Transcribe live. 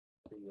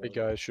Hey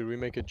guys, should we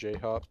make a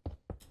J-hop?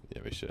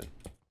 Yeah, we should.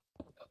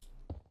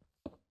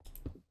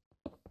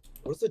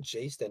 What does the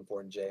J stand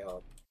for in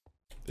J-hop?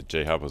 The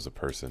J-hop was a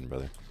person,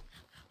 brother.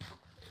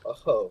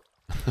 Oh.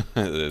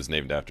 It was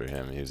named after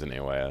him. He was an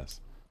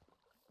AYS.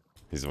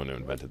 He's the one who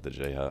invented the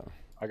J-hop.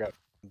 I got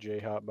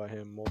J-hop by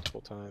him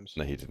multiple times.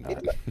 No, he did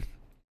not.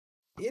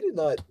 He did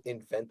not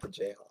invent the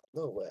J-hop.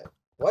 No way.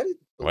 Why do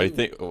you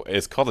think?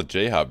 It's called a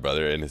J-hop,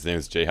 brother, and his name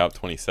is J-hop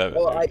 27.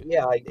 Well, I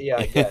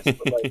guess.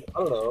 But like, I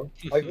don't know.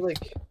 I feel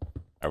like.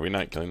 Are we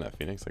not killing that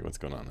Phoenix? Like, what's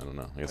going on? I don't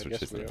know. I guess we're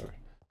chasing we it. are.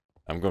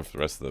 I'm going for the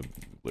rest of the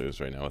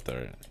blues right now with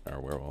our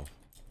werewolf.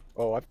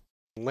 Oh, I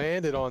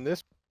landed on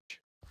this.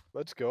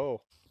 Let's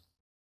go.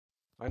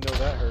 I know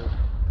that hurt.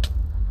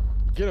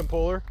 Get him,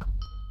 Polar.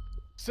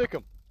 Sick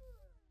him.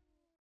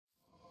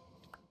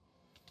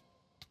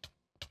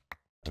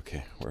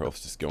 Okay,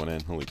 werewolf's just going in.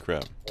 Holy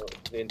crap. Oh,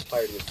 the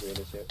entirety of green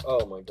is here.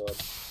 Oh my god.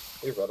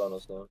 They're red on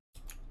us now.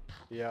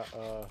 Yeah,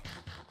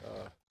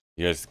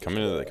 You guys come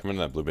into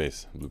that blue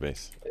base. Blue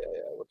base. Yeah,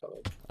 we're coming.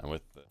 I'm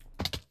with the...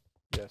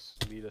 yes,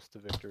 lead us to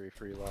victory,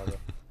 free lava.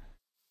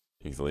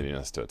 He's leading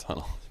us to a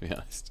tunnel, to be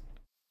honest.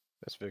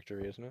 That's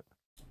victory, isn't it?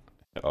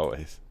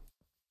 Always.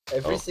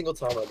 Every single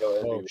time I go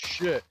in. Oh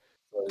shit.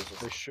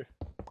 They sure.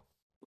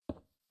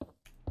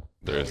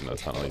 There is no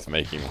tunnel. He's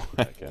making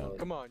one.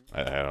 Come on.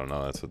 I don't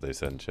know. That's what they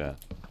said in chat.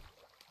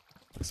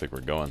 Looks like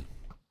we're going.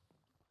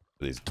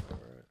 Are these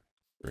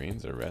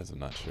greens or reds? I'm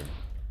not sure.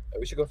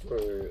 We should go for.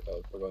 We're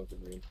going for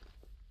green.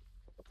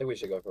 I think we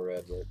should go for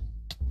red, but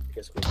I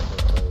guess we can go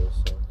for those,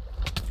 so.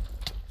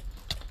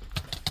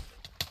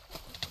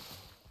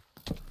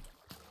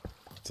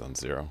 It's on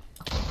 0.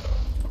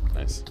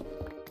 Nice.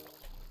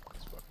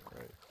 That's fucking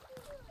right.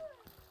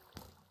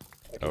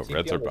 Oh,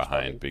 reds are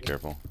behind. Be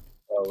careful.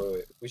 Oh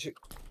wait. We should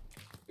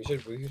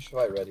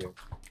fight red here.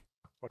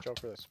 Watch out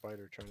for that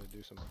spider trying to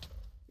do some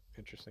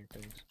interesting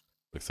things.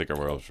 Looks like our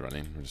werewolf's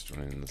running. We're just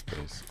running in this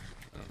base.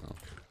 I don't know.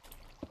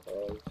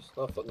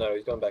 No,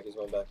 he's going back. He's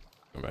going back.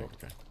 Go back.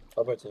 Okay.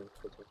 How about team?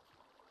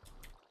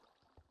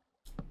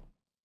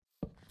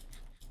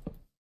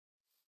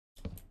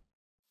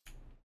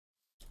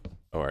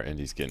 Oh, our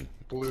Indy's getting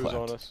blues clapped.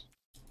 on us.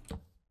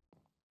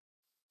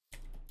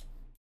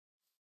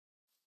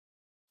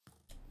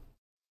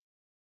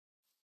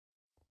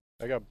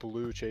 I got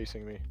blue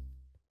chasing me.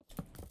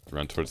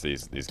 Run towards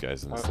these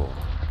guys in this little.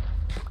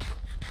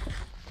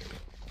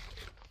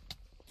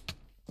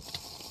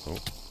 Oh.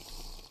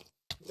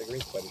 The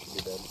green spider should be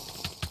dead.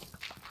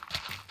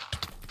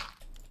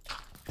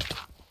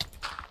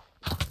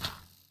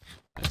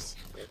 Nice.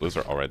 Blues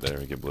are all right there.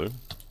 We get blue.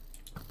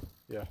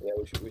 Yeah. Yeah,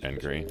 we should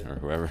And green or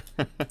whoever.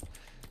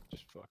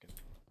 Just fucking.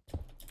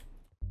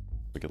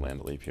 We could land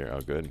a leap here.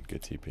 Oh, good.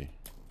 Good TP.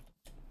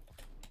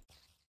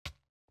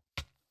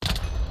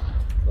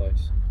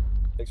 Nice.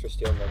 Thanks for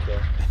stealing that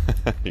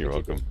kill. You're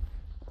welcome.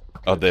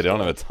 Oh, they don't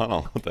have a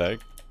tunnel. What the heck?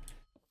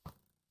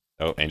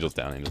 Oh, Angel's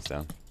down. Angel's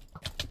down.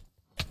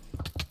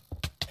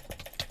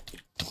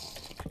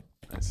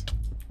 Nice.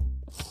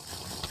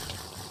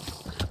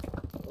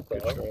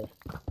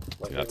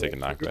 You're not taking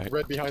knockback?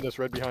 Red behind us.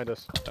 Red behind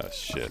us. Oh,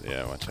 shit.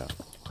 Yeah, watch out.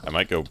 I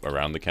might go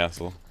around the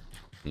castle.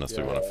 Unless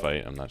we want to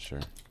fight. I'm not sure.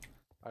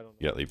 I don't know.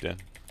 You got leap in?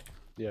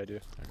 Yeah, I do.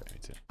 Okay, me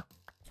too.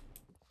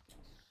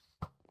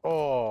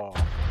 Oh.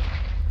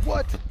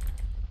 What?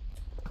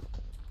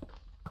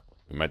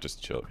 We might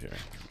just chill up here.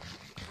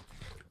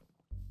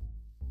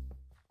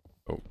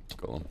 Oh,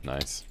 golem.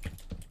 Nice.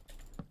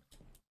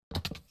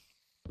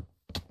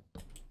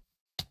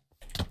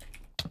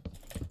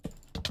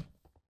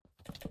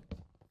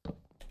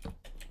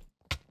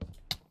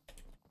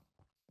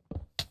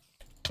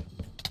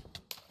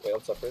 Wait,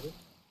 I'm separated?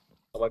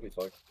 I might be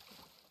fucked.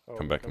 Oh,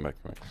 Come back, come back,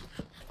 come back.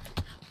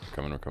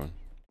 We're coming.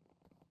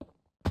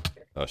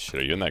 Oh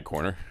shit, are you in that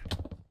corner?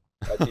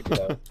 I TP'd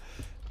out.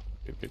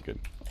 Good.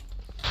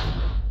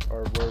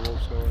 Our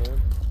werewolf's going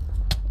in.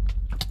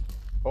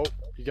 Oh,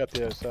 you got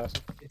the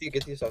assassin.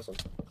 Get the assassin.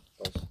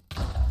 Nice.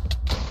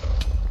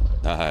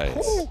 Nice.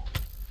 Woo!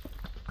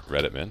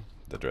 Red at mid,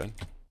 the dread.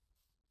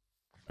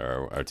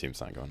 Our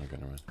team's not going. Okay,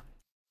 never mind.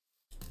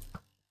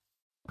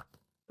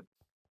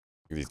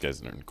 These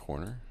guys are in the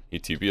corner. You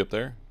TP up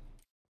there?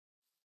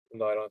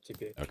 No, I don't have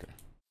TP. Okay.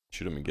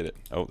 Shoot him and get it.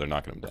 Oh, they're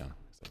knocking him down.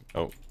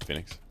 Oh,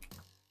 Phoenix.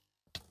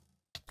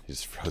 He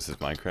just froze his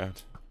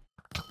Minecraft.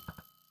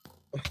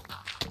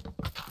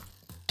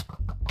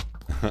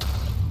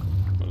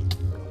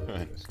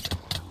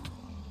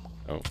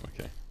 Oh,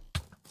 okay.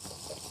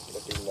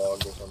 Like he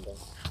logged or something.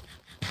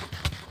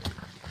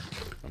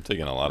 I'm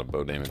taking a lot of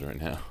bow damage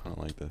right now. I don't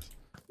like this.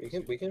 We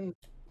can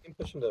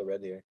push him to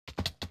red here.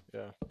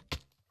 Yeah.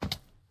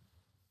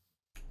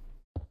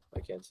 I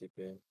can't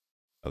TP.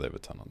 Oh, they have a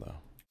tunnel though.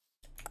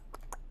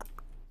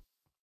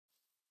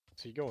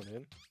 Is he going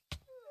in?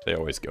 They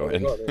always go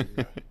in. God,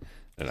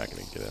 They're not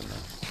gonna get in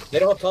though. they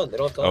don't have ton. They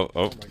don't have ton. Oh.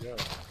 Oh my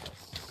god.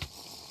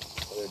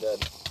 Oh, they're dead.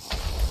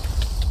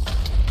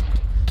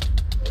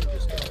 They're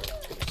just gonna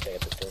stay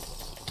at the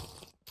surface.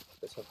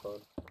 Let's have fun.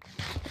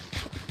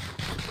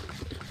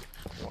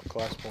 I want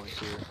class points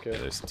here. Yeah, Okay.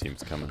 there's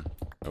teams coming.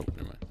 Oh,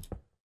 never mind.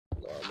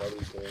 Nah,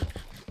 nobody's here.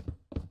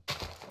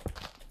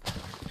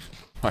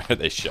 Why are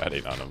they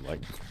shouting on him? Like,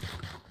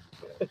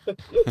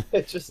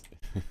 It just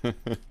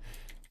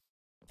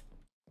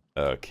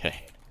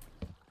okay.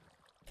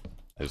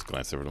 I just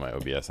glanced over to my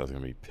OBS. I was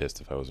gonna be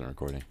pissed if I wasn't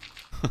recording.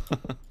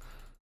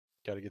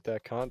 Gotta get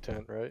that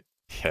content, right?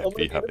 Yeah, oh my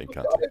be God, hopping it's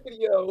a content.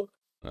 video.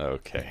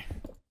 Okay,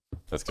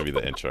 that's gonna be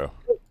the intro.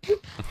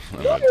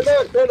 I'm No, not just-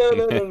 no, wait,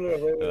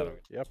 I wait. don't-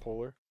 Yeah,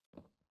 Polar.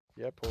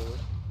 Yeah, Polar.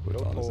 What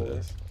Go phone is Polar.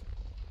 this?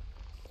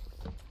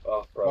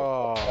 Oh, bro.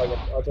 Oh,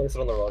 I placed it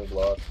on the wrong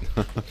block.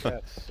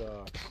 that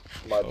sucks.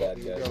 My Oh. bad,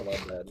 Here you guys. go. My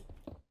bad.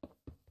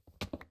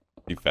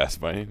 You fast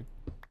binding?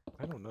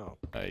 I don't know.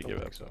 Oh, you Don't give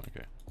think up. so.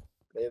 Okay.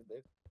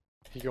 They've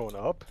He going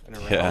up and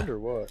around Yeah. or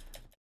what?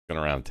 Going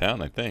around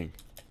town, I think.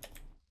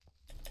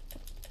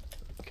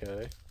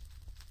 Okay.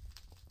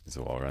 Is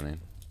the wall running?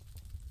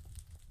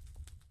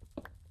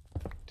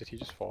 Did he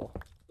just fall?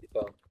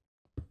 found.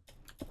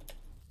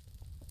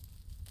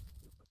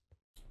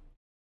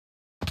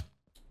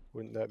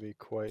 Wouldn't that be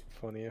quite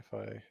funny if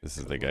I... This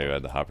is the guy who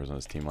had the hoppers on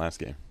his team last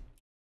game.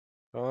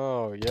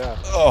 Oh, yeah.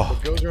 Oh!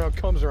 What goes around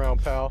comes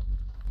around, pal.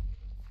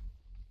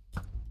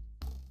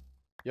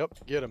 Yep,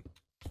 get him.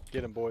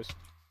 Get him, boys.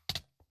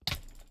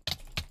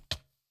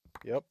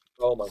 Yep.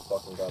 Oh my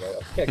fucking god,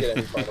 I can't get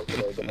any finals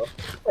today, bro.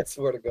 I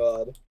swear to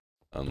god.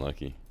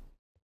 Unlucky.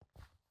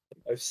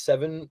 I have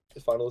 7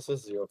 final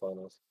assists, 0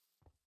 finals.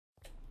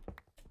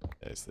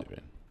 Yeah, he's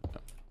sleeping.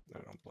 I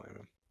don't blame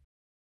him.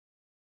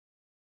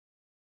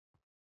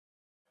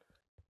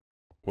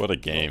 What a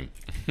game.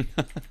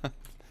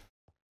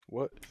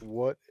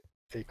 What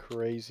a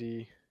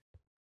crazy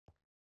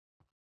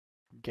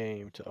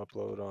game to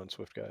upload on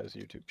SwiftGaia's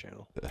YouTube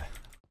channel.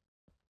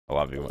 A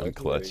lot of people in Legendary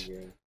clutch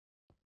game.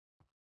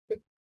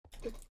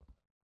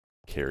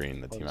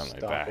 carrying the team on my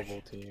back.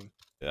 Unstoppable team.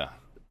 Yeah.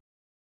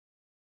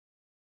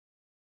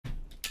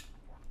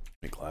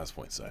 Big class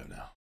points I have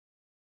now.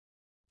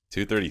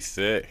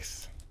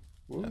 236.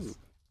 Woo. That's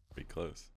pretty close.